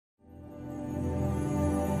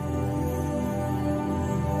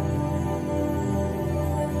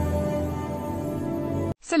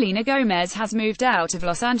Selena Gomez has moved out of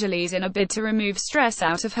Los Angeles in a bid to remove stress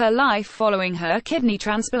out of her life following her kidney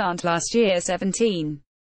transplant last year. 17.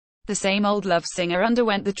 The same old love singer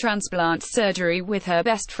underwent the transplant surgery with her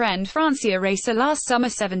best friend Francia Racer last summer.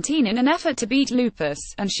 17. In an effort to beat lupus,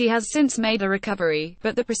 and she has since made a recovery,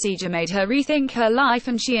 but the procedure made her rethink her life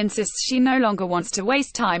and she insists she no longer wants to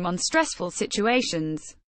waste time on stressful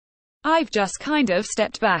situations. "I've just kind of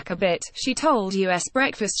stepped back a bit," she told U.S.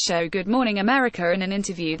 breakfast show Good Morning America in an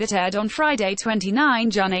interview that aired on Friday, 29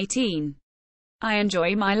 June 18. "I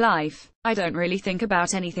enjoy my life. I don't really think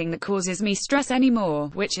about anything that causes me stress anymore,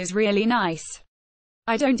 which is really nice.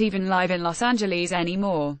 I don't even live in Los Angeles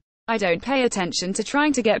anymore. I don't pay attention to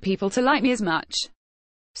trying to get people to like me as much."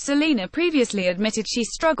 Selena previously admitted she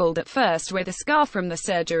struggled at first with a scar from the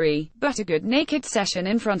surgery, but a good naked session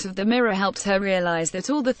in front of the mirror helped her realize that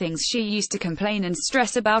all the things she used to complain and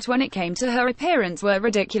stress about when it came to her appearance were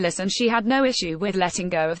ridiculous and she had no issue with letting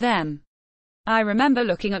go of them. "I remember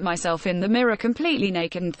looking at myself in the mirror completely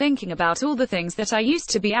naked and thinking about all the things that I used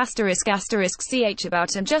to be **ch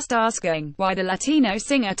about and just asking why," the Latino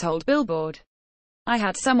singer told Billboard. "I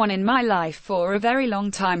had someone in my life for a very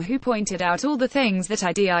long time who pointed out all the things that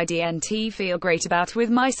I didn't feel great about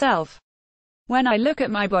with myself. When I look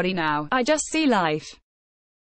at my body now, I just see life.